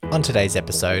On today's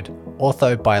episode,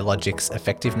 Orthobiologics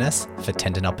effectiveness for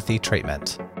tendinopathy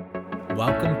treatment.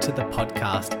 Welcome to the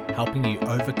podcast helping you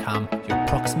overcome your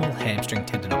proximal hamstring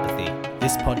tendinopathy.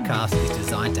 This podcast is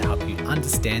designed to help you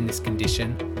understand this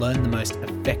condition, learn the most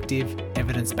effective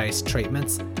evidence-based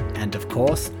treatments, and of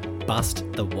course, bust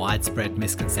the widespread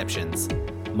misconceptions.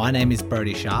 My name is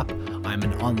Brodie Sharp. I'm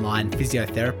an online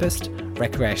physiotherapist,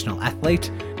 recreational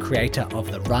athlete, creator of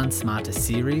the Run Smarter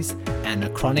series, and a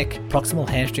chronic proximal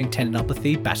hamstring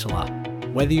tendinopathy battler.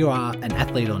 Whether you are an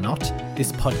athlete or not,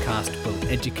 this podcast will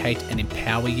educate and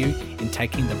empower you in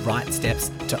taking the right steps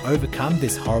to overcome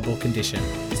this horrible condition.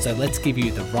 So let's give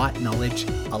you the right knowledge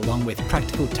along with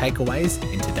practical takeaways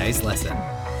in today's lesson.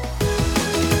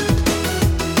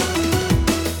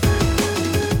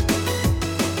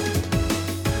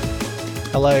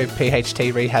 Hello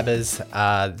PHT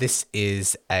rehabbers, this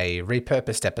is a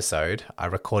repurposed episode. I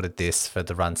recorded this for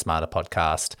the Run Smarter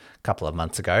podcast a couple of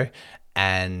months ago,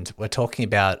 and we're talking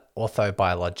about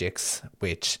orthobiologics,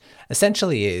 which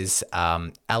essentially is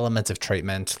elements of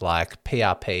treatment like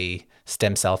PRP,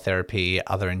 stem cell therapy,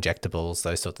 other injectables,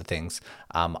 those sorts of things.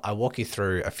 I walk you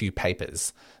through a few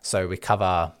papers. So we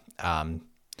cover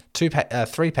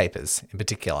three papers in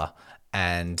particular,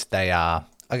 and they are,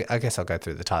 I guess I'll go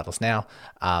through the titles now.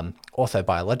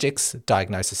 Orthobiologics,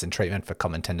 Diagnosis and Treatment for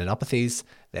Common Tendinopathies.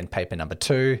 Then paper number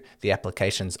 2, the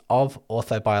applications of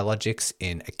orthobiologics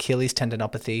in Achilles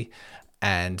tendinopathy.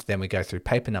 And then we go through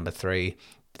paper number 3,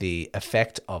 the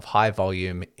effect of high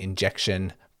volume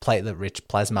injection, platelet-rich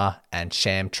plasma, and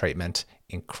sham treatment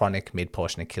in chronic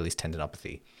mid-portion Achilles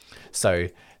tendinopathy. So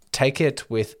take it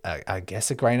with, I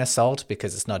guess, a grain of salt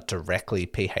because it's not directly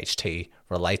PHT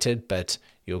related, but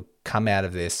you'll come out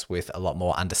of this with a lot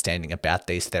more understanding about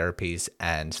these therapies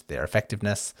and their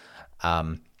effectiveness.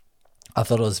 I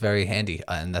thought it was very handy,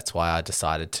 and that's why I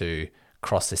decided to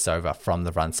cross this over from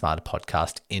the Run Smarter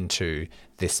podcast into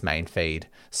this main feed.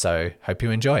 So hope you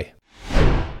enjoy.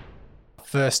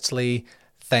 Firstly,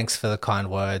 thanks for the kind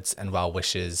words and well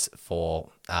wishes for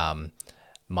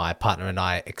my partner and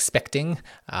I expecting.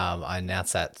 I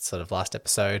announced that sort of last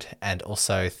episode, and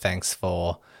also thanks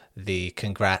for the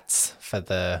congrats for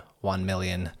the 1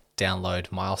 million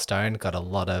download milestone. Got a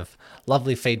lot of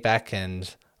lovely feedback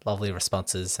and lovely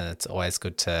responses, and it's always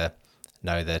good to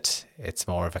know that it's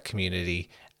more of a community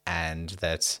and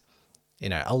that, you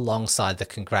know, alongside the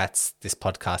congrats, this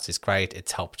podcast is great.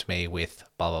 It's helped me with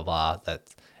blah, blah, blah.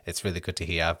 That it's really good to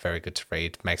hear, very good to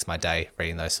read, makes my day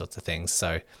reading those sorts of things.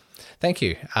 So thank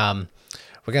you.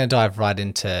 We're going to dive right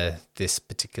into this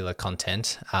particular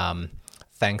content.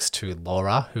 Thanks to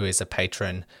Laura, who is a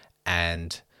patron,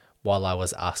 and while I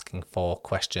was asking for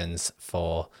questions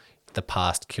for the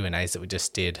past Q&As that we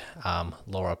just did,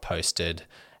 Laura posted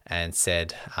and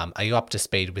said, are you up to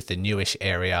speed with the newish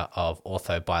area of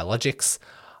orthobiologics,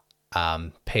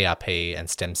 PRP and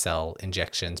stem cell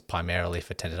injections primarily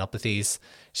for tendinopathies?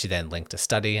 She then linked a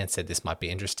study and said this might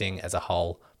be interesting as a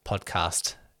whole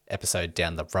podcast episode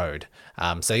down the road.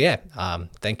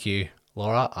 Thank you,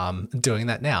 Laura. I'm doing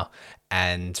that now.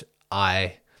 And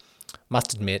I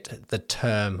must admit, the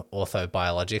term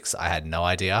orthobiologics, I had no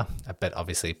idea, but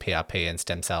obviously PRP and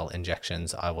stem cell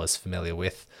injections I was familiar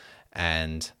with,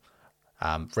 and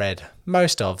read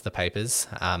most of the papers,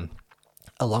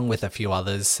 along with a few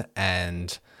others,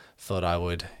 and thought it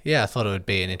would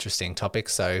be an interesting topic.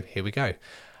 So here we go.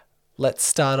 Let's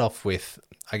start off with,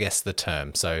 I guess, the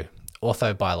term. So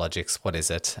orthobiologics, what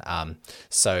is it?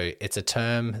 So it's a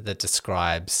term that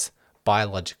describes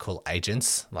biological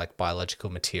agents, like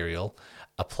biological material,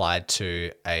 applied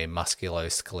to a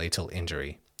musculoskeletal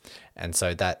injury. And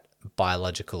so that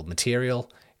biological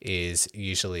material is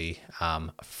usually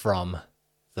from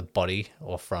the body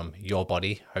or from your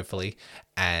body, hopefully,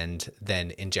 and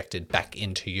then injected back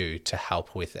into you to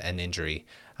help with an injury.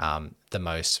 The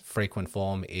most frequent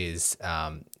form is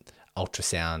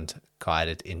ultrasound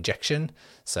guided injection.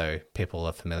 So people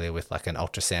are familiar with like an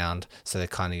ultrasound. So they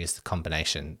kind of use the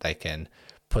combination. They can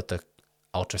put the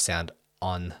ultrasound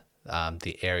on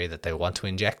the area that they want to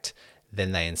inject.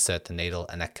 Then they insert the needle,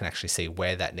 and that can actually see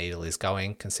where that needle is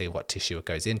going, can see what tissue it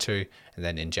goes into, and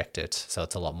then inject it. So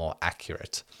it's a lot more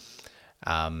accurate.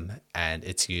 And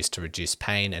it's used to reduce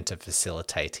pain and to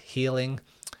facilitate healing.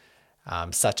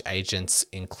 Such agents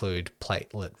include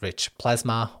platelet-rich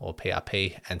plasma, or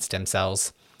PRP, and stem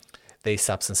cells. These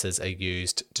substances are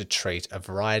used to treat a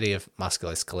variety of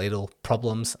musculoskeletal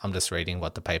problems. I'm just reading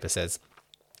what the paper says,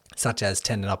 such as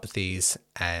tendinopathies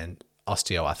and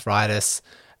osteoarthritis,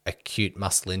 acute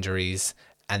muscle injuries,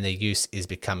 and their use is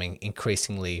becoming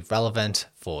increasingly relevant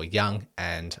for young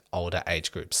and older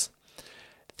age groups.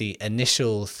 The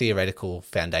initial theoretical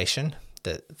foundation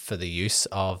for the use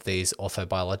of these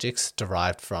orthobiologics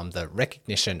derived from the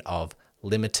recognition of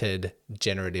limited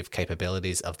generative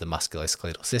capabilities of the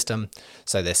musculoskeletal system.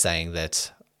 So they're saying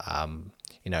that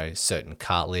certain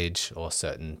cartilage or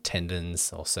certain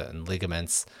tendons or certain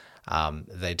ligaments,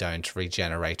 they don't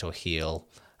regenerate or heal.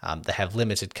 They have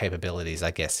limited capabilities,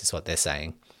 I guess, is what they're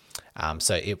saying.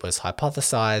 So it was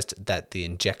hypothesized that the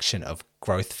injection of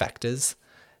growth factors,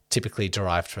 typically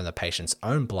derived from the patient's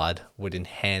own blood, would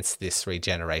enhance this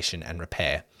regeneration and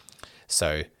repair.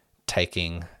 So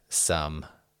taking some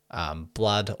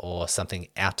blood or something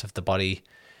out of the body,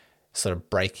 sort of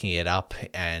breaking it up,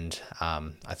 and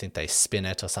I think they spin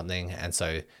it or something, and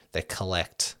so they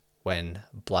collect when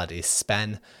blood is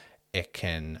spun. It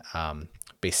can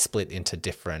be split into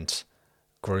different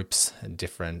groups and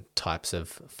different types of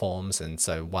forms, and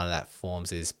so one of that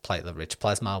forms is platelet-rich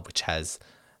plasma, which has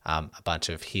a bunch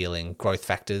of healing growth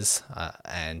factors,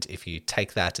 and if you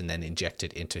take that and then inject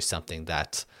it into something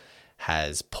that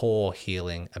has poor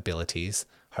healing abilities,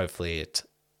 hopefully it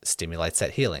stimulates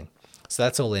that healing. So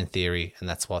that's all in theory, and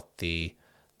that's what the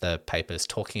paper's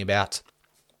talking about.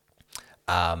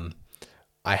 I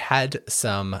had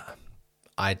some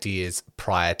ideas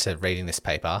prior to reading this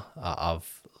paper.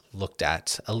 I've looked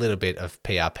at a little bit of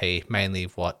PRP, mainly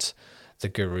what the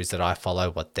gurus that I follow,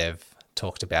 what they've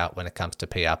talked about when it comes to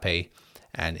PRP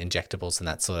and injectables and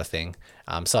that sort of thing.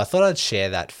 So I thought I'd share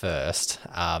that first,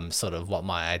 sort of what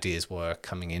my ideas were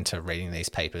coming into reading these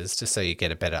papers, just so you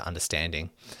get a better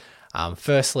understanding.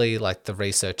 Firstly, like the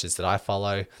researchers that I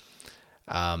follow,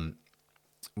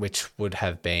 which would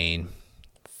have been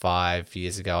 5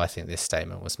 years ago, I think this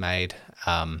statement was made.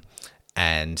 And,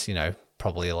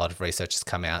 probably a lot of research has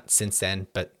come out since then,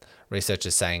 but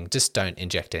researchers saying just don't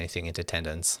inject anything into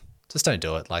tendons. Just don't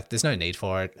do it. Like, there's no need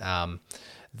for it.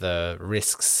 The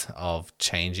risks of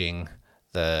changing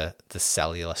the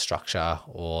cellular structure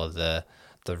or the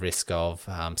risk of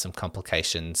some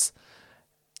complications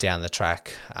down the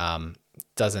track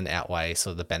doesn't outweigh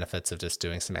sort of the benefits of just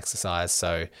doing some exercise.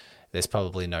 So there's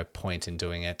probably no point in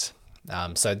doing it.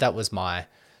 So that was I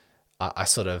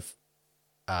sort of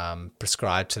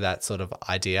prescribed to that sort of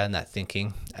idea and that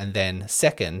thinking. And then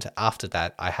second, after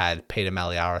that, I had Peter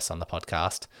Malliaras on the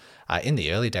podcast. In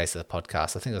the early days of the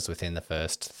podcast, I think it was within the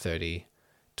first 20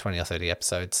 or 30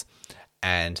 episodes.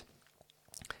 And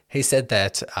he said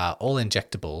that all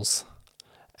injectables,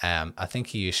 I think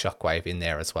he used shockwave in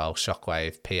there as well,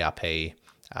 shockwave, PRP,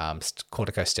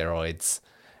 corticosteroids.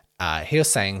 He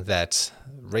was saying that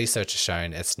research has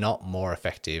shown it's not more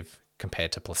effective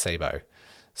compared to placebo.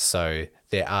 So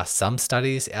there are some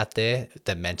studies out there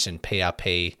that mention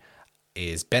PRP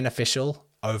is beneficial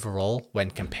overall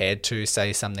when compared to,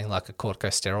 say, something like a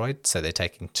corticosteroid. So they're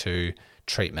taking two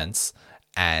treatments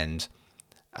and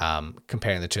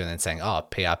comparing the two and then saying,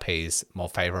 PRP is more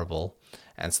favorable.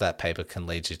 And so that paper can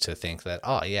lead you to think that,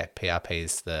 PRP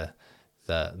is the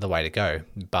way to go.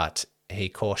 But he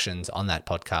cautions on that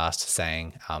podcast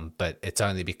saying, but it's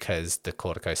only because the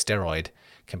corticosteroid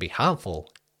can be harmful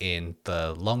in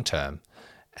the long term.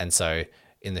 And so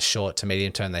in the short to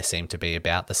medium term, they seem to be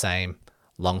about the same.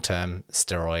 Long-term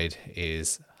steroid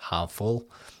is harmful.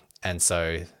 And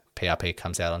so PRP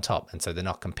comes out on top. And so they're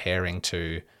not comparing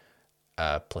to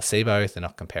a placebo. They're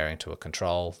not comparing to a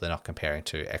control. They're not comparing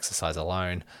to exercise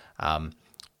alone.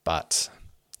 But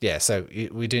yeah, so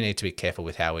we do need to be careful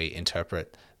with how we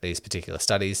interpret these particular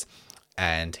studies.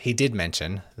 And he did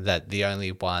mention that the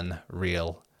only one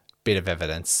real bit of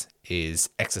evidence is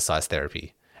exercise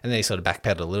therapy. And then he sort of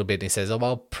backpedaled a little bit and he says,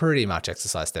 pretty much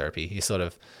exercise therapy. He sort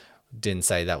of didn't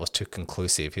say that was too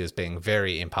conclusive. He was being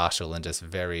very impartial and just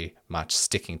very much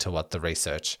sticking to what the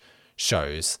research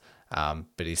shows.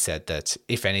 But he said that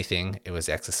if anything, it was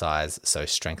exercise, so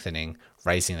strengthening,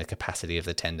 raising the capacity of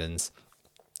the tendons,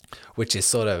 which is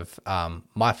sort of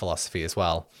my philosophy as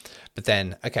well. But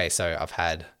then, so I've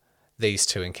had these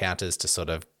two encounters to sort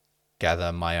of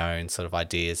gather my own sort of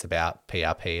ideas about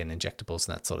PRP and injectables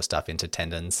and that sort of stuff into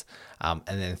tendons. And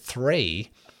then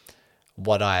 3,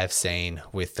 what I have seen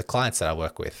with the clients that I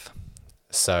work with.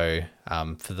 So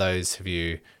for those of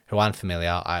you who aren't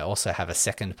familiar, I also have a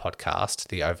second podcast,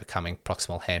 the Overcoming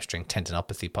Proximal Hamstring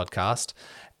Tendinopathy podcast,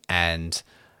 and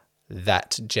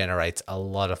that generates a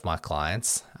lot of my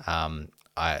clients.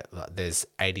 There's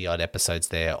 80 odd episodes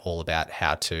there all about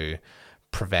how to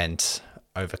prevent,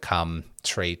 overcome,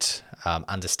 treat,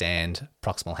 understand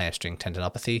proximal hamstring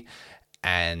tendinopathy.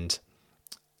 And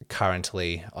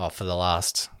currently, for the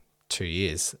last 2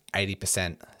 years, 70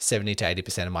 to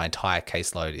 80% of my entire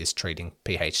caseload is treating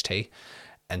PHT.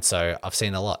 And so I've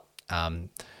seen a lot.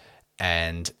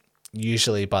 And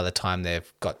usually by the time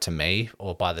they've got to me,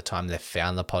 or by the time they've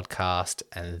found the podcast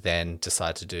and then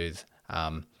decide to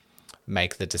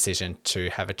make the decision to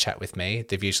have a chat with me,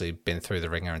 they've usually been through the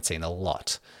ringer and seen a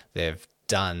lot. They've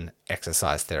done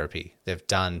exercise therapy, they've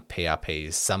done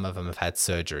PRPs, some of them have had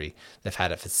surgery, they've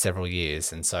had it for several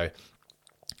years. And so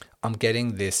I'm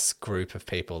getting this group of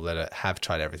people that have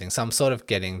tried everything. So I'm sort of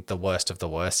getting the worst of the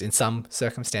worst in some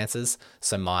circumstances.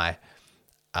 So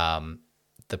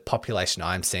the population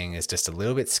I'm seeing is just a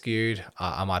little bit skewed.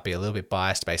 I might be a little bit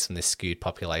biased based on this skewed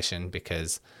population,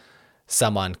 because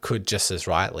someone could just as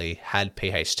rightly had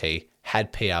PHT,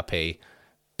 had PRP,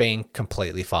 been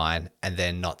completely fine, and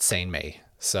then not seen me.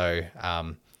 So,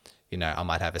 I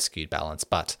might have a skewed balance,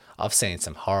 but I've seen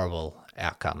some horrible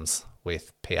outcomes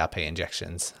with PRP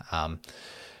injections. I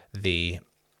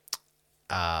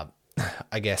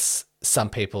guess some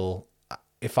people,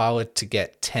 if I were to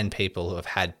get 10 people who have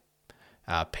had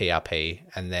PRP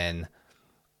and then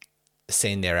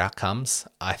seen their outcomes,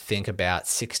 I think about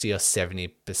 60 or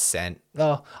 70%,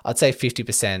 I'd say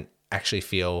 50% actually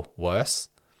feel worse.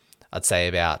 I'd say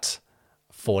about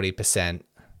 40%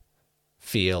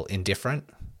 feel indifferent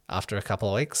after a couple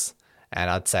of weeks. And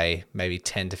I'd say maybe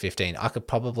 10 to 15. I could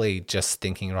probably, just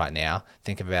thinking right now,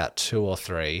 think of about 2 or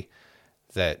 3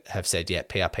 that have said, yeah,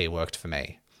 PRP worked for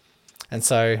me. And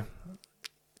so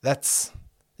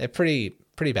they're pretty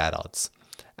bad odds.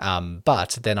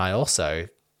 But then I also,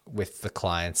 with the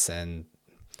clients, and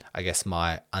I guess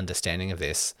my understanding of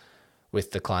this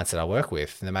with the clients that I work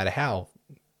with, no matter how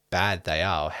bad they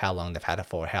are, or how long they've had it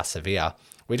for, or how severe,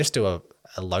 we just do a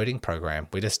loading program.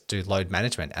 We just do load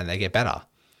management and they get better.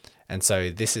 And so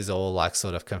this is all like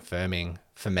sort of confirming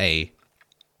for me,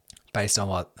 based on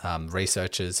what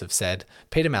researchers have said.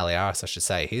 Peter Malliaras, I should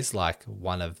say, he's like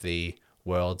one of the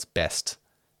world's best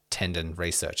tendon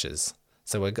researchers.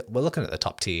 So we're looking at the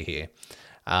top tier here.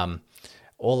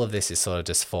 All of this is sort of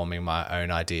just forming my own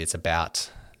ideas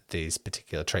about these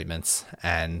particular treatments.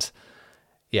 And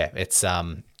yeah, it's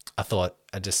I thought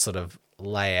I'd just sort of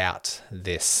lay out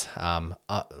this.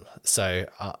 So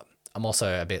I'm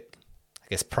also a bit, I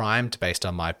guess, primed based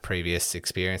on my previous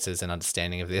experiences and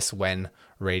understanding of this when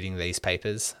reading these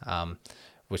papers,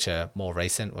 which are more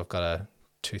recent. We've got a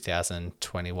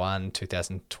 2021,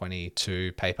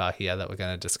 2022 paper here that we're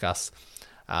going to discuss.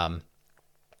 And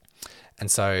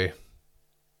so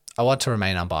I want to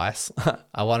remain unbiased.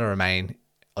 I want to remain,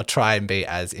 or try and be,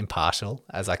 as impartial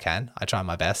as I can. I try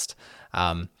my best.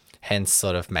 Hence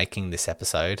sort of making this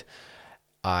episode.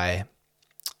 I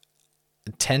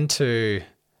tend to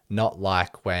not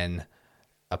like when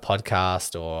a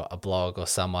podcast or a blog or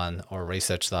someone or a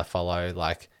researcher that I follow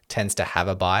like tends to have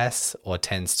a bias, or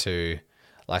tends to,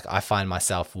 like, I find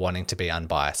myself wanting to be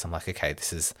unbiased. I'm like, okay,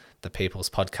 this is the People's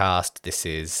Podcast. This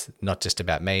is not just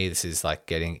about me. This is like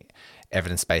getting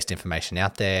evidence-based information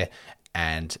out there.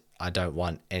 And I don't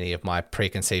want any of my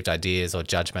preconceived ideas or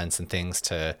judgments and things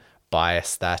to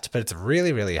bias that. But it's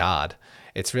really, really hard.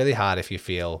 It's really hard if you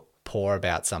feel poor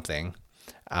about something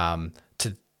to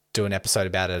do an episode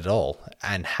about it at all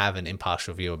and have an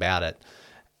impartial view about it.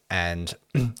 And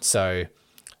so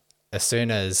as soon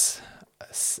as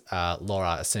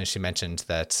Laura, as soon as she mentioned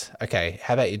that, okay,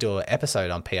 how about you do an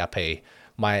episode on PRP?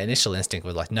 My initial instinct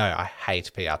was like, no, I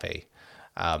hate PRP.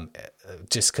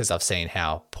 Just because I've seen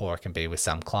how poor it can be with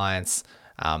some clients.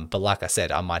 But like I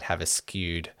said, I might have a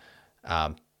skewed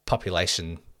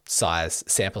population size,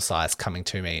 sample size coming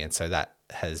to me. And so that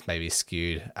has maybe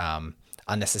skewed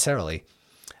unnecessarily.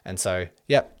 And so,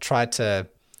 tried to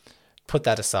put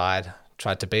that aside,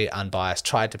 tried to be unbiased,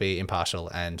 tried to be impartial,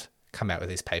 and come out with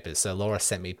these papers. So Laura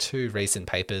sent me 2 recent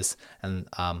papers, and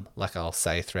like I'll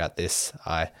say throughout this,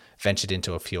 I ventured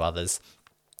into a few others.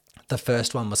 The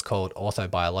first one was called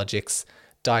Orthobiologics,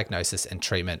 Diagnosis and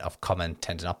Treatment of Common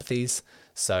Tendinopathies.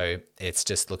 So it's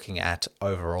just looking at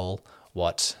overall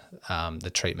what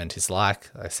the treatment is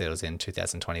like. Like I said, it was in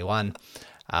 2021.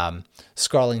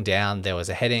 Scrolling down, there was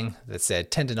a heading that said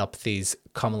tendinopathies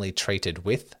commonly treated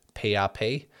with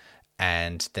PRP.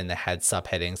 And then they had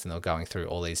subheadings, and they were going through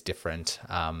all these different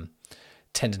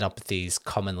tendinopathies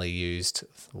commonly used.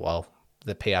 Well,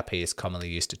 the PRP is commonly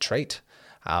used to treat.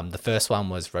 The first one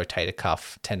was rotator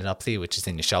cuff tendinopathy, which is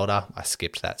in your shoulder. I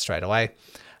skipped that straight away.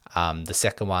 The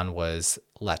second one was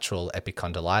lateral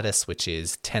epicondylitis, which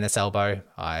is tennis elbow.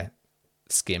 I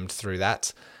skimmed through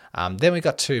that. Then we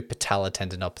got to patellar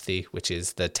tendinopathy, which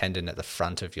is the tendon at the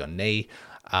front of your knee.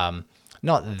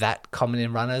 Not that common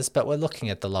in runners, but we're looking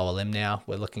at the lower limb now.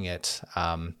 We're looking at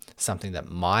something that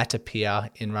might appear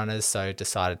in runners, so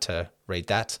decided to read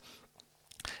that.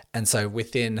 And so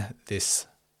within this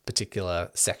particular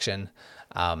section,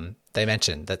 they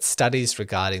mentioned that studies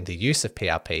regarding the use of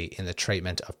PRP in the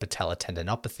treatment of patellar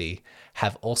tendinopathy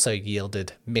have also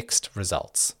yielded mixed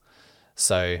results.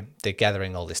 So they're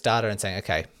gathering all this data and saying,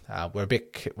 okay, we're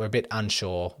a bit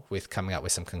unsure with coming up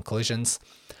with some conclusions.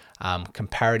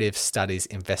 Comparative studies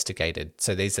investigated.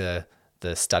 So these are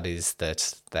the studies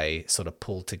that they sort of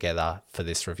pulled together for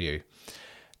this review.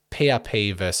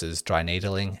 PRP versus dry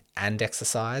needling and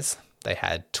exercise. They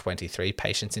had 23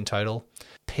 patients in total.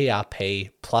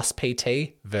 PRP plus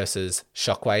PT versus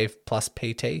shockwave plus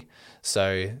PT.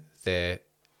 So they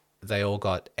all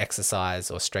got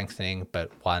exercise or strengthening,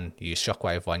 but one used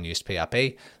shockwave, one used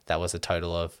PRP. That was a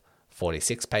total of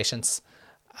 46 patients.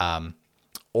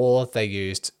 Or they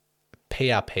used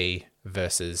PRP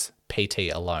versus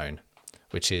PT alone,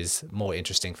 which is more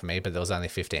interesting for me, but there was only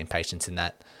 15 patients in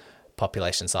that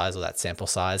population size or that sample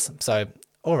size. So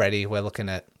already we're looking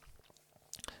at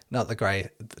not the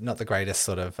greatest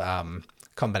sort of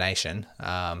combination,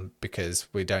 because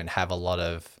we don't have a lot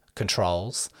of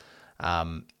controls.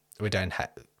 We don't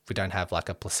have like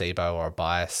a placebo or a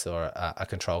bias or a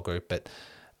control group,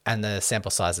 and the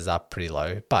sample sizes are pretty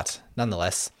low. But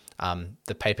nonetheless,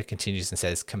 the paper continues and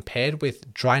says, compared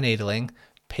with dry needling,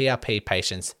 PRP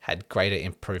patients had greater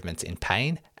improvements in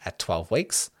pain at 12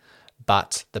 weeks,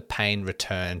 but the pain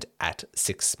returned at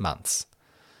 6 months.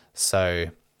 So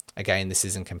again, this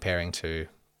isn't comparing to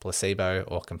placebo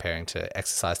or comparing to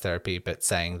exercise therapy, but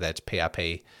saying that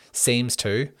PRP seems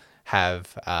to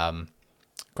have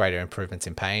greater improvements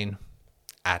in pain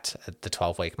at the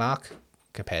 12-week mark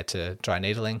compared to dry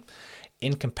needling.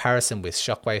 In comparison with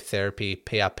shockwave therapy,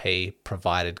 PRP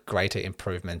provided greater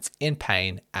improvements in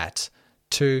pain at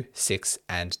 2, 6,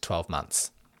 and 12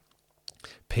 months.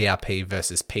 PRP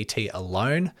versus PT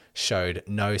alone showed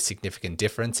no significant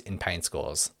difference in pain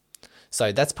scores.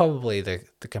 So that's probably the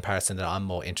comparison that I'm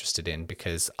more interested in,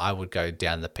 because I would go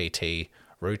down the PT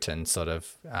route and sort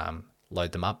of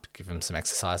load them up, give them some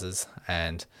exercises,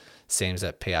 and seems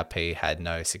that PRP had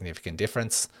no significant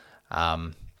difference,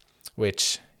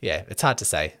 which, yeah, it's hard to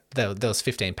say. There was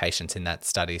 15 patients in that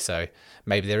study, so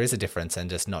maybe there is a difference and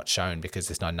just not shown because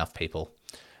there's not enough people.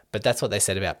 But that's what they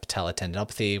said about patellar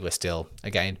tendinopathy. We're still,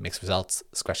 again, mixed results,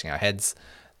 scratching our heads.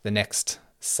 The next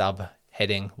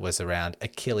subheading was around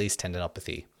Achilles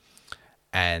tendinopathy.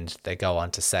 And they go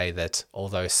on to say that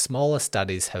although smaller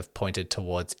studies have pointed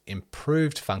towards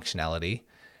improved functionality,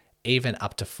 even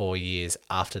up to 4 years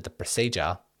after the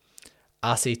procedure,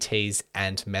 RCTs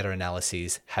and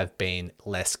meta-analyses have been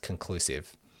less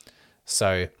conclusive.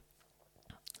 So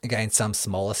again, some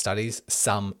smaller studies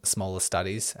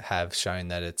have shown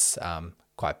that it's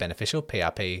quite beneficial.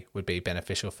 PRP would be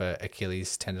beneficial for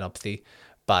Achilles tendinopathy,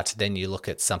 but then you look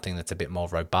at something that's a bit more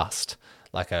robust,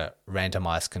 like a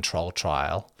randomized control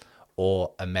trial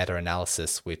or a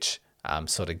meta-analysis, which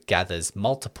sort of gathers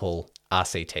multiple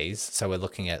RCTs. So we're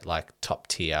looking at like top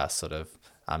tier sort of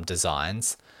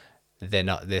designs.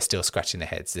 They're still scratching their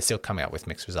heads. They're still coming up with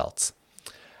mixed results.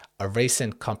 A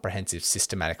recent comprehensive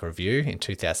systematic review in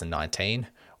 2019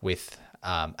 with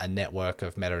a network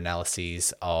of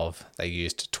meta-analyses they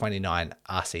used 29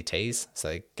 RCTs. So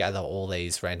they gather all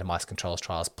these randomized controls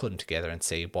trials, put them together and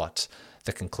see what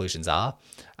the conclusions are.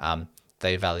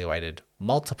 They evaluated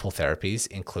multiple therapies,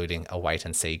 including a wait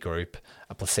and see group,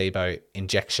 a placebo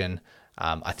injection.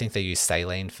 I think they used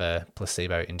saline for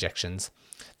placebo injections.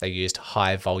 They used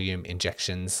high volume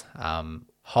injections,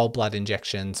 whole blood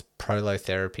injections,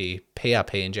 prolotherapy,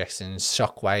 PRP injections,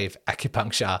 shockwave,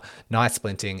 acupuncture, night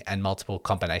splinting, and multiple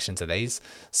combinations of these.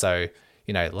 So,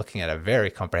 looking at a very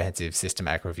comprehensive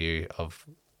systematic review of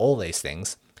all these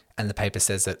things. And the paper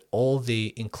says that all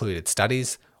the included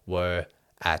studies were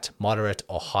at moderate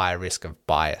or high risk of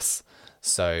bias.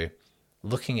 So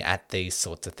looking at these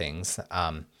sorts of things,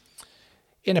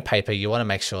 in a paper, you want to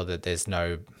make sure that there's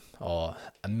no or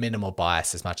a minimal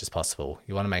bias as much as possible.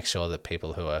 You want to make sure that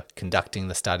people who are conducting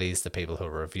the studies, the people who are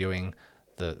reviewing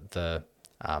the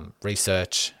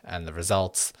research and the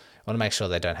results, we want to make sure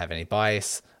they don't have any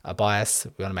bias. We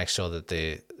want to make sure that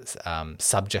the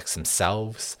subjects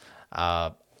themselves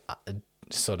are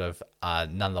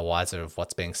none the wiser of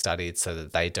what's being studied, so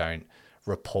that they don't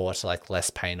report like less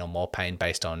pain or more pain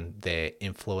based on their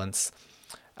influence.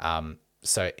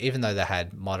 So even though they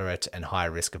had moderate and high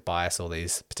risk of bias, all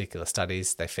these particular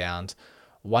studies, they found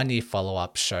 1 year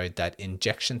follow-up showed that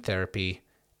injection therapy,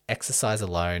 exercise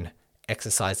alone,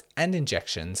 exercise and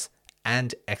injections,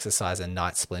 and exercise and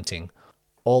night splinting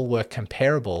all were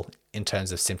comparable in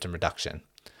terms of symptom reduction.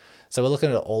 So we're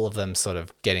looking at all of them sort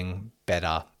of getting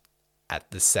better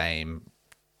at the same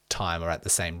time or at the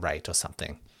same rate or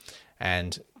something.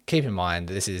 And keep in mind,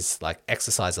 this is like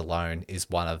exercise alone is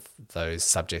one of those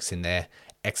subjects in there.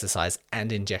 Exercise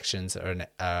and injections are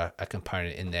a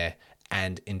component in there,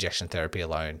 and injection therapy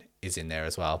alone is in there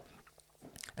as well.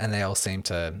 And they all seem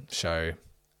to show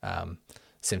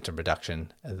symptom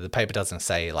reduction. The paper doesn't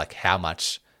say like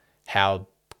how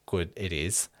good it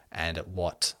is and at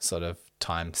what sort of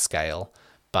time scale,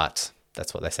 but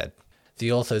that's what they said.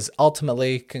 The authors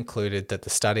ultimately concluded that the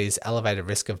study's elevated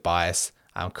risk of bias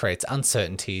creates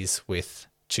uncertainties with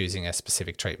choosing a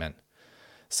specific treatment.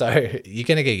 So you're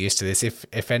going to get used to this.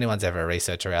 If anyone's ever a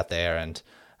researcher out there and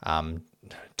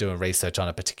doing research on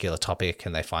a particular topic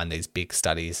and they find these big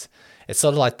studies, it's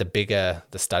sort of like the bigger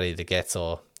the study that gets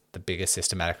or the bigger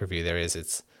systematic review there is,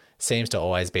 it seems to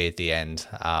always be at the end,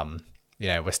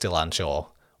 we're still unsure,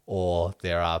 or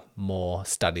there are more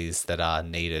studies that are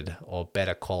needed or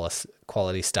better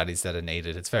quality studies that are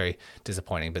needed. It's very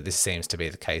disappointing, but this seems to be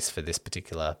the case for this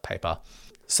particular paper.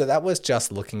 So that was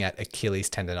just looking at Achilles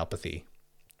tendinopathy.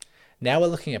 Now we're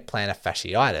looking at plantar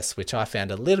fasciitis, which I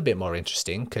found a little bit more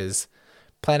interesting because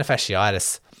plantar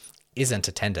fasciitis isn't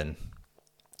a tendon.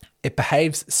 It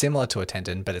behaves similar to a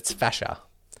tendon, but it's fascia.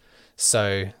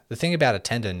 So the thing about a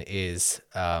tendon is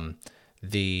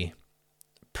the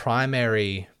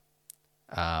primary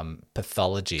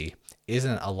pathology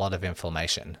isn't a lot of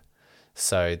inflammation.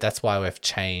 So that's why we've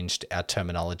changed our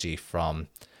terminology from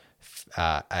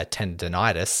a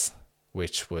tendinitis,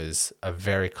 which was a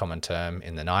very common term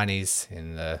in the 90s,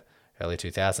 in the early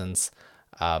 2000s.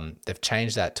 They've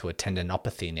changed that to a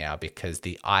tendinopathy now because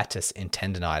the itis in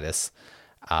tendinitis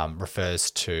refers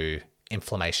to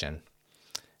inflammation.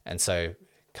 And so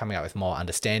coming up with more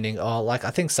understanding, I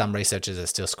think some researchers are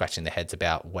still scratching their heads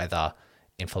about whether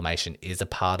inflammation is a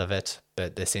part of it,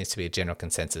 but there seems to be a general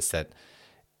consensus that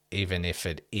even if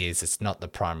it is, it's not the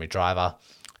primary driver.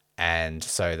 And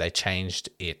so they changed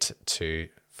it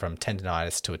from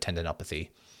tendinitis to a tendinopathy.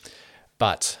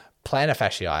 But plantar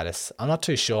fasciitis, I'm not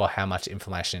too sure how much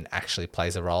inflammation actually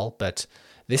plays a role, but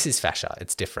this is fascia,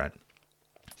 it's different.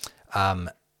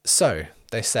 So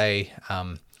they say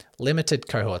limited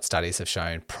cohort studies have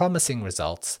shown promising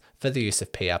results for the use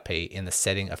of PRP in the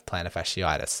setting of plantar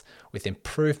fasciitis, with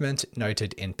improvement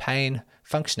noted in pain,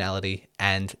 functionality,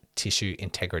 and tissue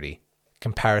integrity.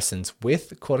 Comparisons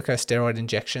with corticosteroid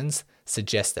injections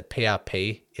suggest that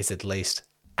PRP is at least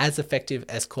as effective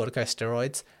as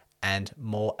corticosteroids and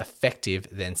more effective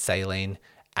than saline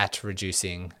at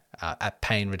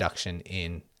pain reduction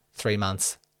in 3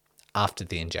 months after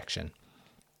the injection.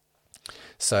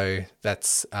 So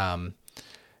that's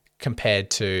compared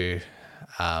to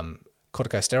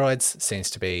corticosteroids,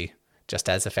 seems to be just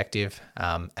as effective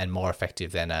and more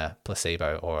effective than a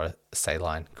placebo or a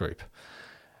saline group.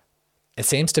 It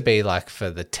seems to be like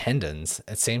for the tendons,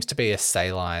 it seems to be a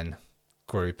saline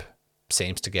group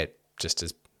seems to get just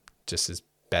as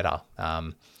better.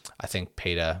 I think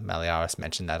Peter Maliaris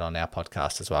mentioned that on our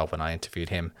podcast as well when I interviewed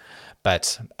him.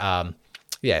 But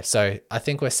so I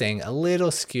think we're seeing a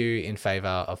little skew in favor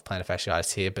of plantar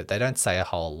fasciitis here, but they don't say a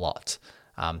whole lot.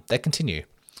 They continue.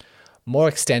 More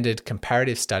extended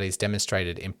comparative studies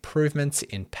demonstrated improvements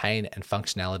in pain and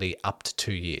functionality up to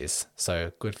 2 years.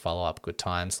 So good follow-up, good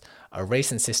times. A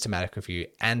recent systematic review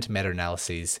and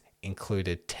meta-analyses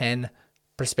included 10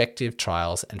 prospective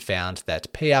trials and found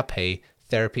that PRP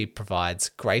therapy provides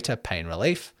greater pain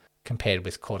relief compared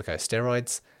with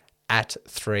corticosteroids at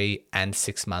 3 and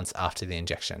 6 months after the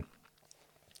injection.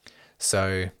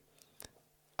 So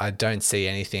I don't see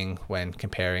anything when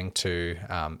comparing to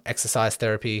exercise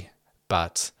therapy,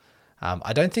 but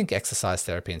I don't think exercise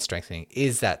therapy and strengthening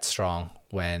is that strong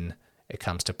when it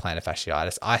comes to plantar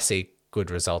fasciitis. I see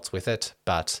good results with it,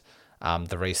 but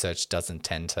the research doesn't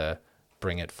tend to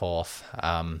bring it forth.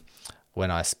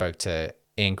 When I spoke to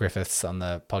Ian Griffiths on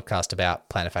the podcast about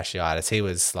plantar fasciitis, he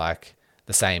was like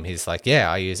the same. He's like,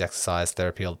 yeah, I use exercise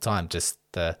therapy all the time. Just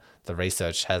the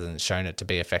research hasn't shown it to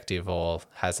be effective or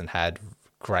hasn't had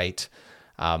great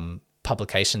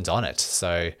publications on it.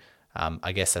 So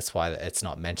I guess that's why it's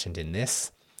not mentioned in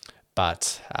this.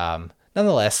 But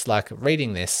nonetheless, like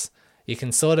reading this, you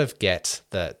can sort of get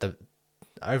the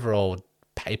overall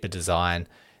paper design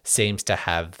seems to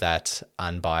have that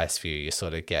unbiased view. You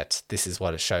sort of get, this is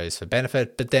what it shows for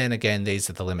benefit, but then again, these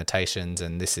are the limitations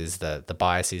and this is the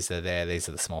biases that are there. These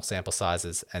are the small sample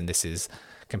sizes, and this is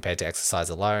compared to exercise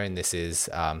alone. This is,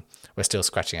 we're still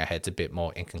scratching our heads a bit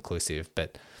more inconclusive,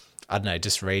 but I don't know,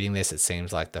 just reading this, it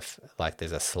seems like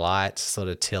there's a slight sort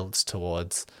of tilt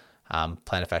towards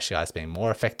plantar fasciitis being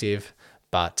more effective,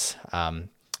 but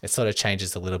it sort of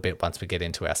changes a little bit once we get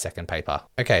into our second paper.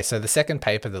 Okay, so the second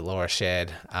paper that Laura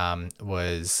shared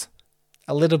was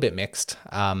a little bit mixed.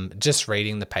 Just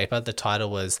reading the paper, the title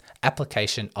was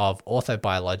Application of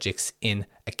Orthobiologics in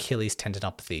Achilles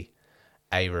Tendinopathy,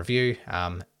 a review,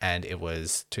 and it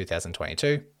was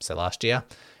 2022, so last year,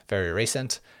 very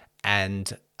recent,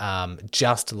 and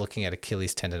just looking at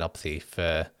Achilles tendinopathy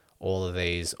for all of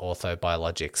these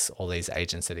orthobiologics, all these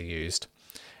agents that are used.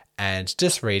 And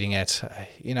just reading it,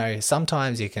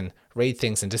 sometimes you can read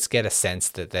things and just get a sense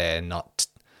that they're not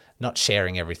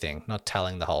sharing everything, not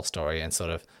telling the whole story, and sort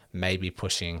of maybe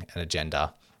pushing an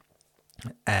agenda.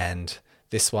 And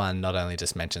this one not only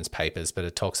just mentions papers, but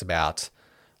it talks about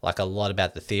a lot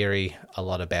about the theory, a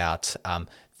lot about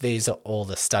these are all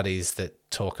the studies that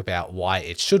talk about why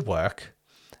it should work.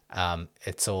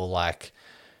 It's all like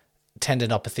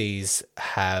tendinopathies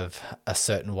have a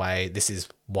certain way. This is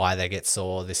why they get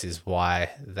sore. This is why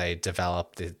they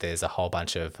develop. There's a whole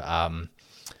bunch of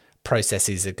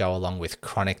processes that go along with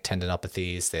chronic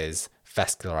tendinopathies. There's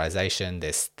vascularization,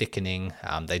 there's thickening.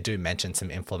 They do mention some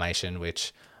inflammation,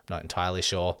 which I'm not entirely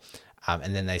sure.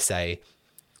 And then they say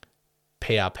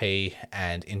PRP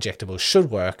and injectables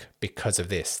should work because of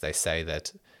this. They say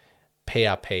that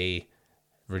PRP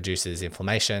reduces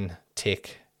inflammation,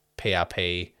 tick,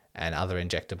 PRP and other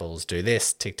injectables do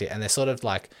this, tick, tick. And they're sort of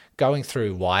like going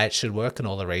through why it should work and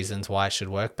all the reasons why it should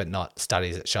work, but not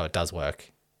studies that show it does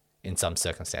work in some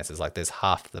circumstances. Like there's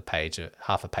half a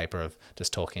paper of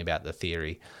just talking about the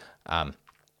theory.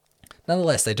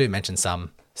 Nonetheless, they do mention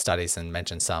some studies and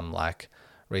mention some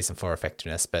reason for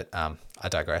effectiveness, but I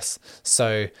digress.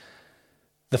 So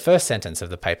the first sentence of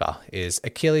the paper is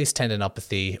Achilles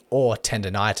tendinopathy or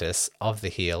tendinitis of the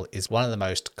heel is one of the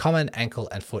most common ankle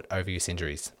and foot overuse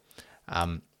injuries.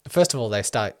 First of all, they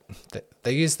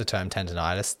use the term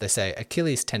tendinitis. They say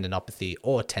Achilles tendinopathy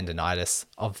or tendinitis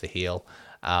of the heel.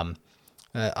 I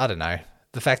don't know.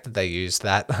 The fact that they use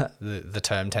that, the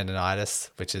term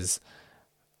tendinitis, which is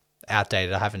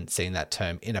outdated. I haven't seen that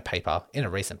term in a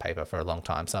recent paper for a long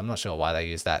time, so I'm not sure why they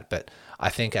use that. But I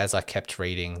think as I kept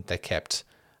reading, they kept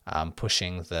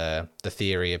pushing the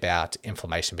theory about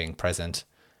inflammation being present,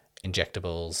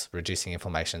 injectables reducing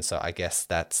inflammation. So I guess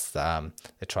that's they're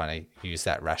trying to use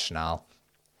that rationale.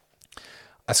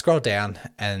 I scrolled down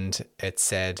and it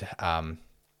said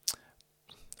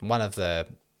one of the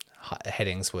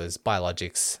headings was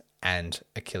biologics and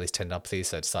Achilles tendinopathy,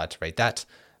 so I decided to read that.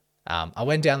 I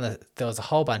went down there was a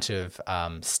whole bunch of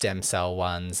stem cell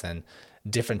ones and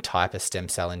different type of stem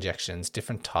cell injections,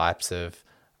 different types of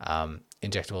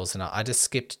injectables, and I just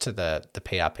skipped to the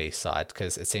PRP side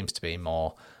because it seems to be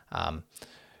more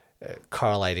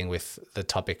correlating with the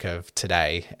topic of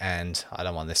today, and I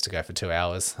don't want this to go for 2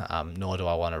 hours, nor do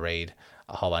I want to read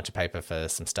a whole bunch of paper for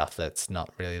some stuff that's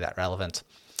not really that relevant.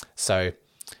 So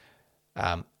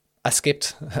I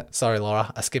skipped, sorry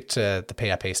Laura, I skipped to the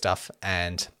PRP stuff,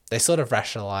 and they sort of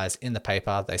rationalize in the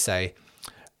paper. They say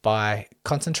by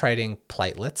concentrating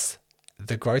platelets,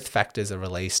 the growth factors are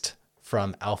released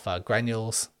from alpha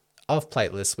granules of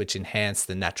platelets, which enhance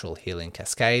the natural healing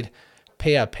cascade.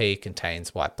 PRP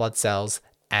contains white blood cells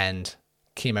and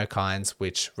chemokines,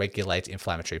 which regulate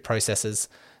inflammatory processes.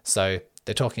 So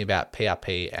they're talking about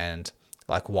PRP and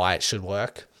why it should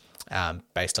work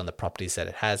based on the properties that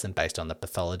it has and based on the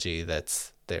pathology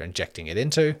that they're injecting it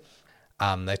into.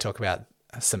 They talk about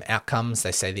some outcomes.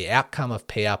 They say the outcome of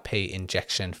PRP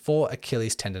injection for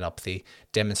Achilles tendinopathy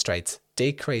demonstrates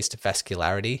decreased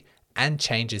vascularity and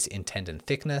changes in tendon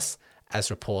thickness,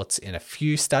 as reports in a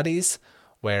few studies,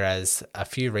 whereas a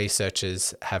few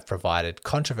researchers have provided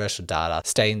controversial data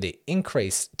stating the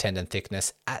increased tendon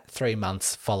thickness at 3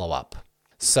 months follow-up.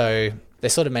 So they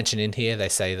sort of mention in here, they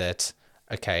say that,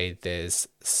 okay, there's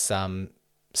some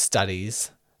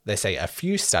studies, they say a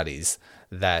few studies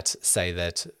that say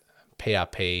that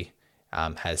PRP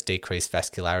has decreased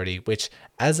vascularity, which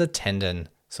as a tendon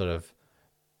sort of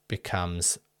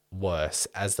becomes worse,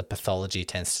 as the pathology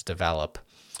tends to develop,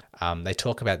 they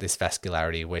talk about this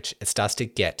vascularity, which it starts to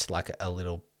get like a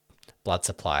little blood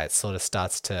supply. It sort of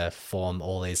starts to form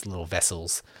all these little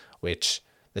vessels, which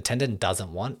the tendon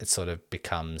doesn't want. It sort of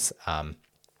becomes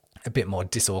a bit more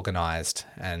disorganized,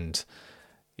 and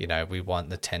we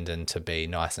want the tendon to be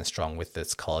nice and strong with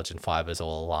its collagen fibers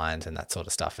all aligned and that sort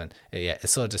of stuff. And yeah, it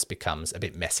sort of just becomes a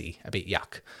bit messy, a bit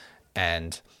yuck.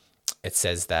 And it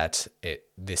says that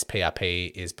this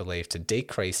PRP is believed to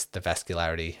decrease the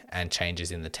vascularity and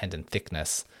changes in the tendon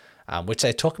thickness, which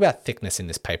they talk about thickness in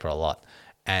this paper a lot.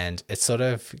 And it sort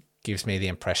of gives me the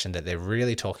impression that they're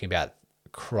really talking about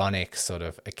chronic sort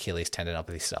of Achilles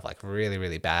tendinopathy stuff, like really,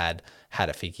 really bad, had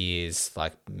it for years,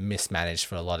 like mismanaged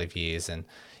for a lot of years, and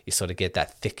you sort of get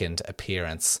that thickened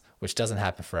appearance, which doesn't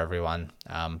happen for everyone,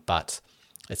 but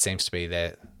it seems to be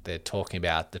they're talking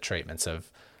about the treatments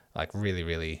of like really,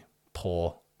 really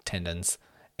poor tendons.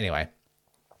 Anyway,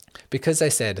 because they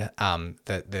said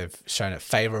that they've shown it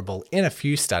favorable in a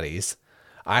few studies,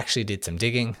 I actually did some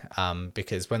digging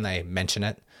because when they mention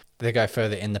it, they go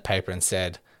further in the paper and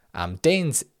said,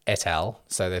 Deans et al.,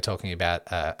 so they're talking about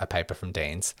a paper from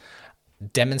Deans,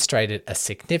 demonstrated a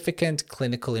significant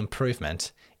clinical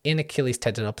improvement in Achilles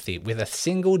tendinopathy with a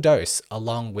single dose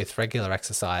along with regular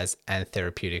exercise and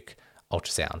therapeutic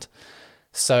ultrasound.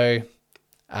 So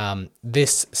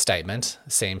this statement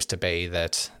seems to be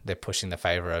that they're pushing the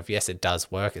favor of, yes, it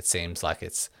does work. It seems like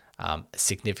it's a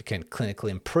significant clinical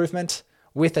improvement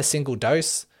with a single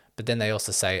dose, but then they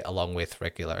also say along with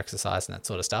regular exercise and that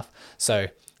sort of stuff. So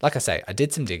like I say, I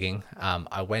did some digging.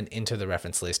 I went into the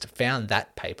reference list, found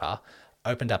that paper,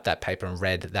 opened up that paper and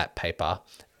read that paper.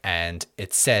 And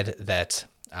it said that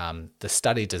the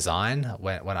study design,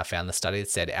 when I found the study, it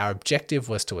said our objective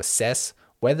was to assess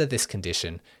whether this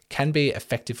condition can be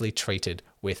effectively treated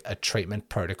with a treatment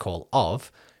protocol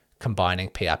of combining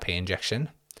PRP injection,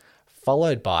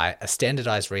 followed by a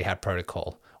standardized rehab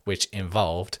protocol, which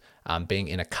involved being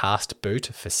in a cast boot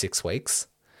for 6 weeks,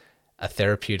 a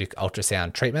therapeutic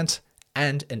ultrasound treatment,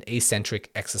 and an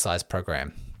eccentric exercise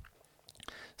program.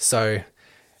 So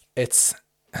it's,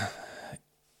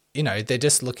 they're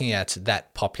just looking at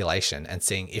that population and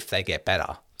seeing if they get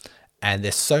better. And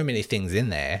there's so many things in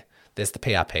there. There's the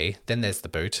PRP, then there's the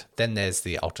boot, then there's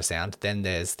the ultrasound, then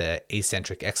there's the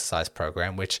eccentric exercise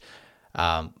program, which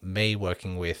me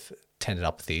working with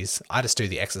tendinopathies, I just do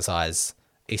the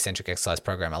eccentric exercise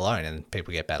program alone and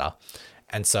people get better.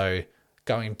 And so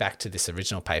going back to this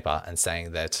original paper and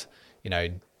saying that,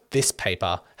 this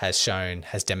paper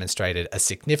has demonstrated a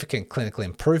significant clinical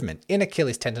improvement in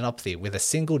Achilles tendinopathy with a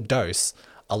single dose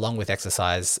along with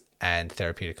exercise and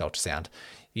therapeutic ultrasound.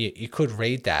 You could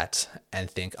read that and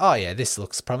think, oh yeah, this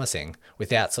looks promising,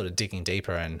 without sort of digging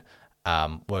deeper and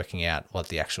working out what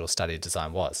the actual study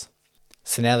design was.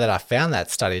 So now that I found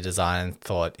that study design and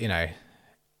thought,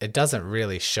 it doesn't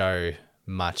really show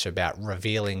much about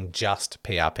revealing just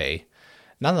PRP.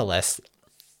 Nonetheless,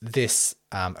 this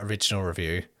original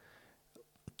review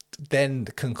then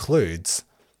concludes,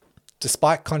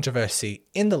 despite controversy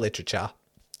in the literature,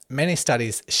 many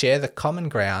studies share the common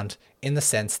ground in the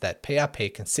sense that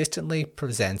PRP consistently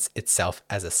presents itself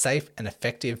as a safe and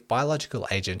effective biological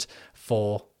agent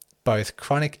for both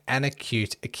chronic and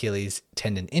acute Achilles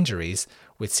tendon injuries,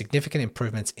 with significant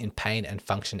improvements in pain and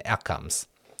function outcomes.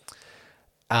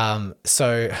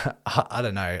 So I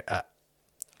don't know.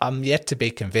 I'm yet to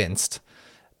be convinced,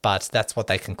 but that's what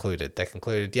they concluded. They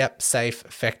concluded, yep, safe,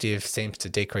 effective, seems to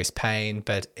decrease pain.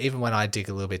 But even when I dig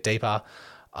a little bit deeper,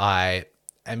 I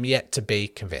am yet to be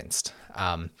convinced.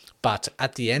 But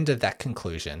at the end of that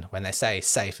conclusion, when they say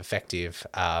safe, effective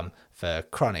for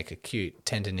chronic, acute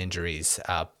tendon injuries,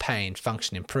 pain,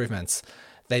 function improvements,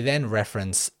 they then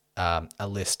reference a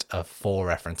list of 4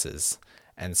 references.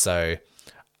 And so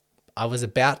I was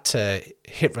about to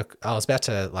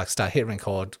start hit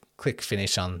record, click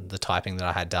finish on the typing that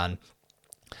I had done.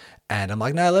 And I'm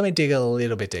like, no, let me dig a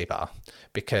little bit deeper,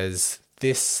 because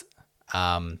this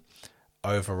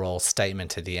overall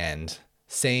statement at the end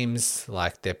seems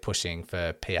like they're pushing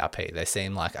for PRP. They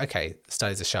seem like, okay,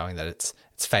 studies are showing that it's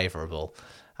favorable.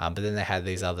 But then they had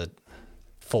these other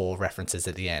 4 references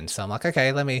at the end. So I'm like,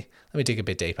 okay, let me dig a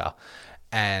bit deeper.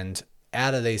 And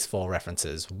out of these 4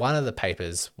 references, one of the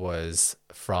papers was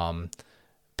from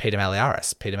Peter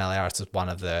Malliaris. Peter Malliaris was one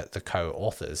of the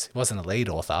co-authors. He wasn't a lead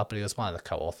author, but he was one of the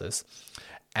co-authors.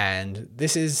 And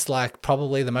this is like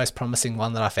probably the most promising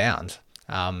one that I found.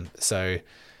 So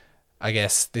I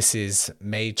guess this is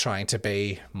me trying to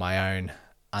be my own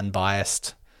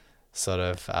unbiased sort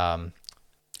of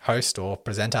host or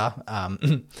presenter.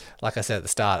 Like I said at the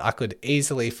start, I could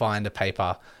easily find a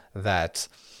paper that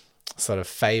sort of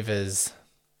favors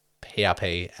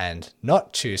PRP and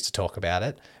not choose to talk about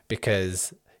it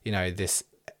because, this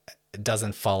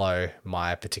doesn't follow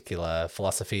my particular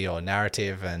philosophy or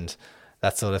narrative and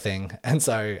that sort of thing. And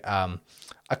so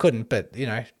I couldn't, but,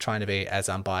 trying to be as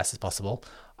unbiased as possible.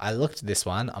 I looked at this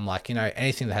one. I'm like,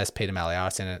 anything that has Peter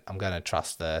Malliaris in it, I'm going to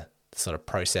trust the sort of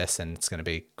process, and it's going to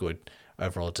be good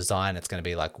overall design. It's going to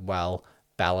be like well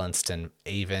balanced and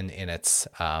even in its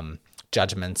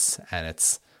judgments and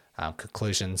its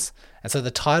conclusions. And so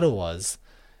the title was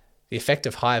The Effect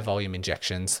of High Volume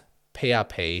Injections,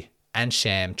 PRP, and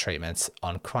Sham Treatments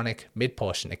on Chronic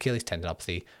Mid-Portion Achilles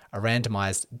Tendinopathy, a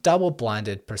randomized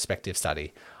double-blinded prospective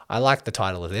study. I like the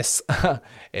title of this.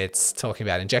 It's talking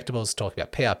about injectables, talking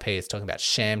about PRP, it's talking about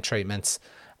sham treatments.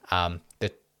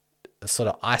 They're sort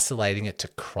of isolating it to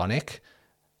chronic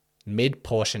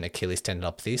mid-portion Achilles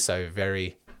tendinopathy, so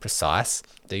very precise.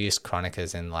 They used chronic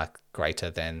as in like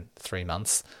greater than 3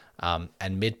 months,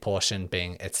 and mid-portion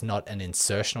being it's not an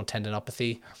insertional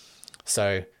tendinopathy.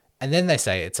 So, and then they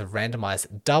say it's a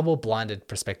randomized double-blinded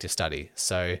prospective study.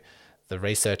 So the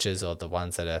researchers or the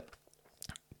ones that are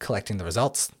collecting the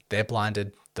results, they're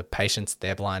blinded. The patients,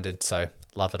 they're blinded. So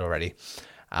love it already.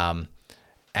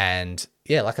 And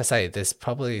yeah, like I say, there's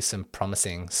probably some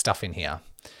promising stuff in here.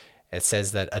 It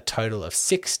says that a total of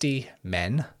 60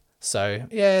 men. So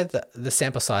yeah, the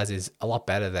sample size is a lot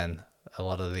better than a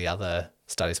lot of the other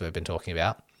studies we've been talking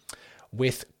about.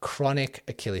 With chronic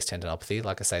Achilles tendinopathy,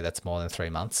 like I say, that's more than 3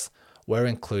 months, were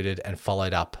included and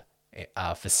followed up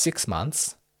for 6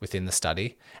 months within the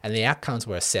study. And the outcomes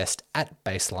were assessed at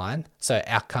baseline. So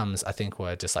outcomes, I think,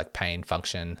 were just like pain,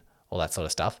 function, all that sort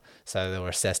of stuff. So they were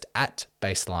assessed at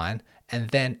baseline and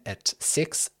then at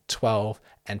 6, 12,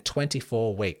 and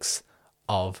 24 weeks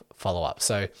of follow-up.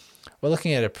 So we're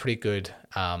looking at a pretty good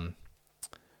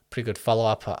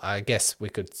follow-up. I guess we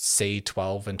could see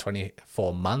 12 and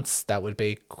 24 months. That would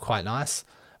be quite nice.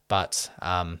 But,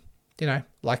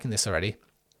 liking this already.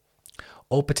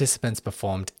 All participants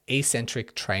performed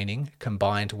eccentric training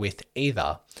combined with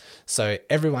either. So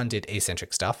everyone did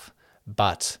eccentric stuff,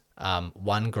 but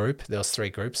one group, there was 3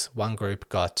 groups. One group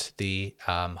got the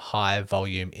high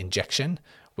volume injection,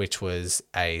 which was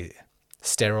a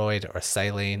steroid or a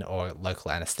saline or local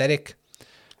anesthetic.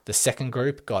 The second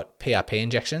group got PRP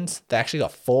injections. They actually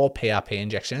got 4 PRP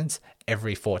injections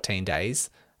every 14 days.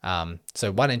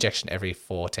 So 1 injection every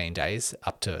 14 days,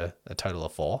 up to a total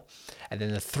of 4. And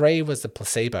then the 3 was the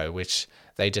placebo, which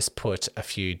they just put a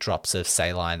few drops of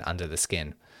saline under the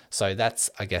skin. So that's,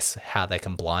 I guess, how they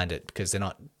can blind it, because they're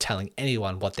not telling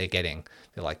anyone what they're getting.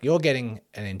 They're like, you're getting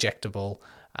an injectable.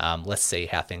 Let's see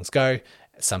how things go.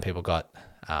 Some people got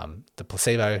the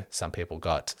placebo. Some people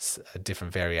got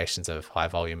different variations of high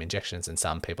volume injections, and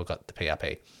some people got the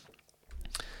PRP.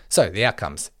 So the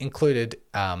outcomes included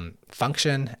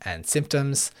function and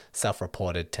symptoms,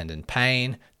 self-reported tendon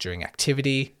pain during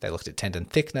activity. They looked at tendon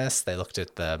thickness. They looked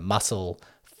at the muscle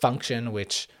function,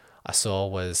 which I saw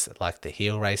was like the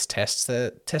heel raise tests,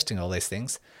 testing all these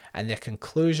things. And their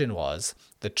conclusion was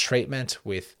the treatment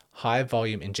with high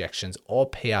volume injections or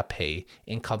PRP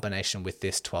in combination with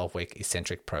this 12-week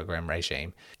eccentric program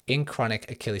regime in chronic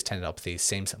Achilles tendinopathy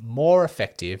seems more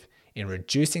effective in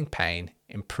reducing pain,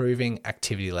 improving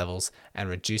activity levels, and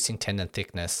reducing tendon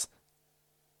thickness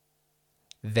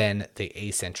than the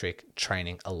eccentric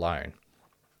training alone.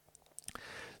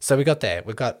 So we got there.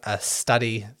 We've got a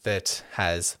study that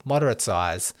has moderate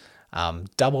size,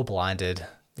 double-blinded.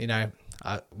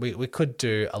 We could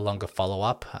do a longer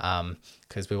follow-up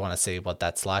because we want to see what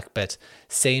that's like, but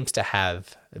seems to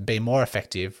be more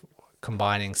effective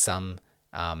combining some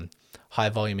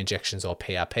high-volume injections or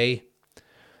PRP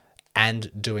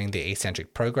and doing the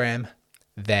eccentric program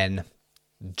than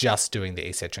just doing the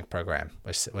eccentric program.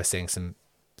 We're seeing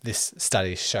this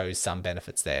study shows some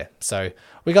benefits there. So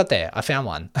we got there. I found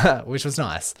one, which was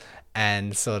nice,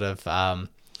 and sort of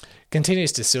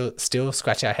continues to still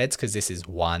scratch our heads because this is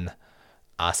one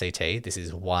RCT. This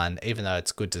is one, even though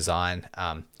it's good design,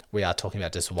 we are talking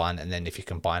about just one. And then if you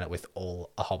combine it with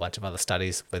a whole bunch of other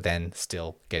studies, we're then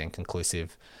still getting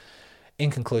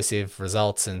inconclusive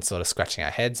results and sort of scratching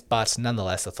our heads. But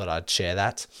nonetheless, I thought I'd share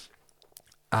that.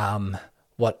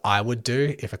 What I would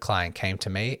do if a client came to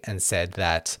me and said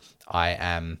that I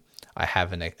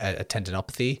have a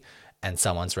tendinopathy and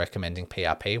someone's recommending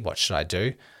PRP, what should I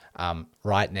do?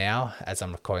 Right now, as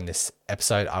I'm recording this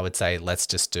episode, I would say let's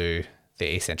just do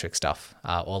the eccentric stuff,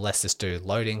 or let's just do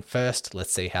loading first.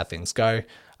 Let's see how things go,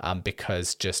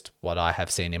 because just what I have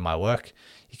seen in my work,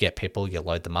 you get people, you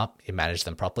load them up, you manage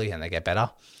them properly, and they get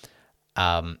better.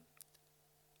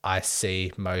 I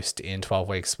see most in 12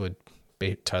 weeks would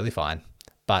be totally fine.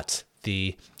 But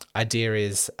the idea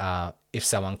is if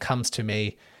someone comes to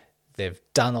me, they've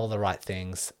done all the right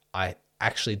things, I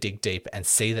actually dig deep and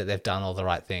see that they've done all the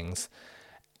right things,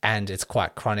 and it's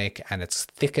quite chronic and it's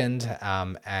thickened,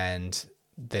 and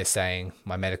they're saying,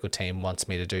 my medical team wants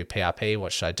me to do PRP,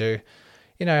 what should I do?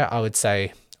 I would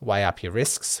say weigh up your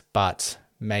risks, but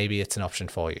maybe it's an option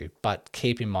for you. But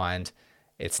keep in mind,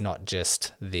 it's not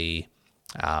just the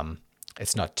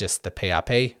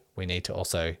PRP. We need to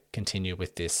also continue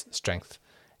with this strength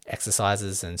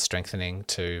exercises and strengthening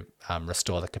to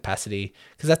restore the capacity,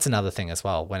 because that's another thing as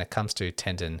well. When it comes to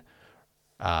tendon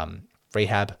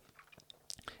rehab,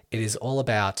 it is all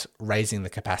about raising the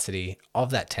capacity of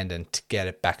that tendon to get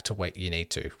it back to what you need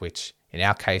to, which in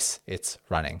our case, it's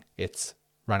running. It's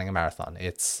running a marathon.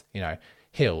 It's,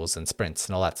 hills and sprints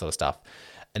and all that sort of stuff.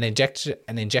 An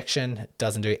injection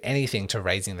doesn't do anything to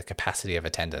raising the capacity of a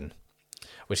tendon,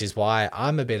 which is why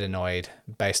I'm a bit annoyed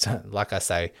based on, like I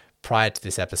say, prior to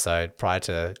this episode, prior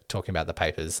to talking about the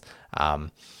papers, I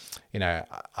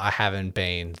haven't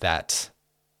been that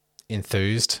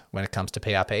enthused when it comes to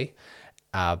PRP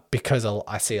because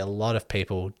I see a lot of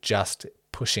people just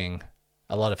pushing,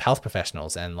 a lot of health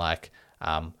professionals and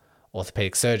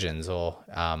orthopedic surgeons or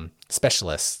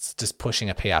specialists just pushing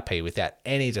a PRP without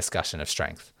any discussion of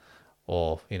strength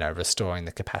or, restoring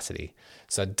the capacity.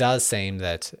 So it does seem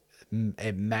that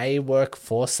it may work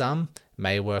for some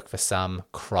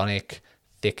chronic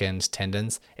thickened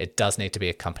tendons. It does need to be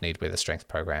accompanied with a strength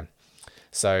program.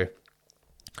 So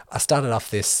I started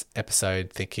off this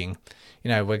episode thinking,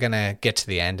 we're going to get to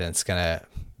the end and it's going to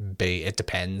be, it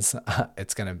depends.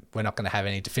 We're not going to have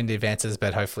any definitive answers,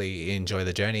 but hopefully you enjoy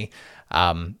the journey.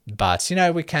 But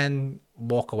we can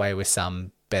walk away with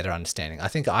some better understanding. I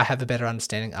think I have a better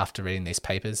understanding after reading these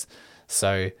papers.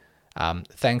 So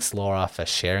thanks, Laura, for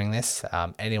sharing this.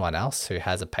 Anyone else who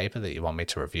has a paper that you want me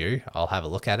to review, I'll have a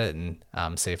look at it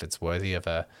and see if it's worthy of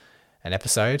an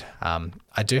episode.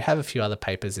 I do have a few other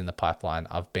papers in the pipeline.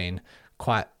 I've been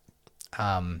quite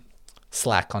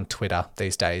slack on Twitter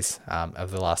these days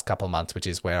over the last couple of months, which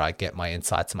is where I get my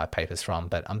insights and my papers from,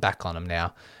 but I'm back on them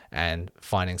now and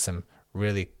finding some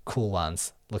really cool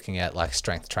ones, looking at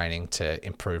strength training to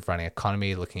improve running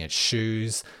economy, looking at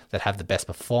shoes that have the best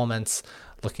performance,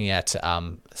 looking at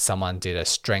someone did a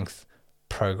strength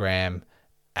program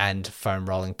and foam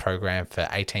rolling program for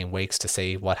 18 weeks to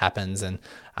see what happens. And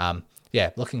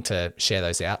looking to share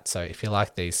those out. So if you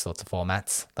like these sorts of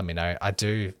formats, let me know. I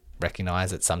do recognize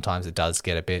that sometimes it does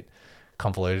get a bit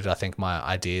convoluted. I think my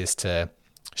ideas to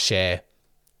share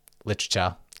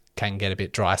literature can get a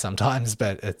bit dry sometimes,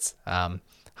 but it's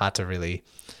hard to really,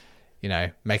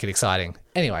 make it exciting.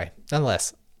 Anyway,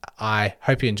 nonetheless, I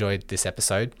hope you enjoyed this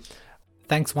episode.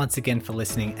 Thanks once again for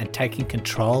listening and taking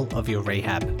control of your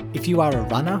rehab. If you are a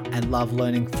runner and love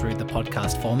learning through the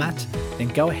podcast format, then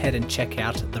go ahead and check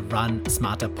out the Run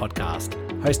Smarter podcast,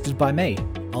 hosted by me.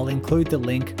 I'll include the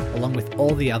link along with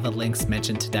all the other links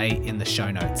mentioned today in the show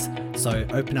notes. So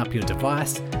open up your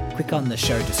device, click on the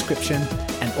show description,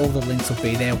 and all the links will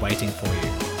be there waiting for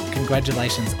you.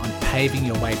 Congratulations on paving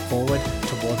your way forward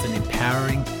towards an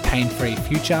empowering, pain-free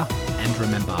future. And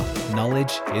remember,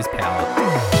 knowledge is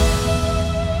power.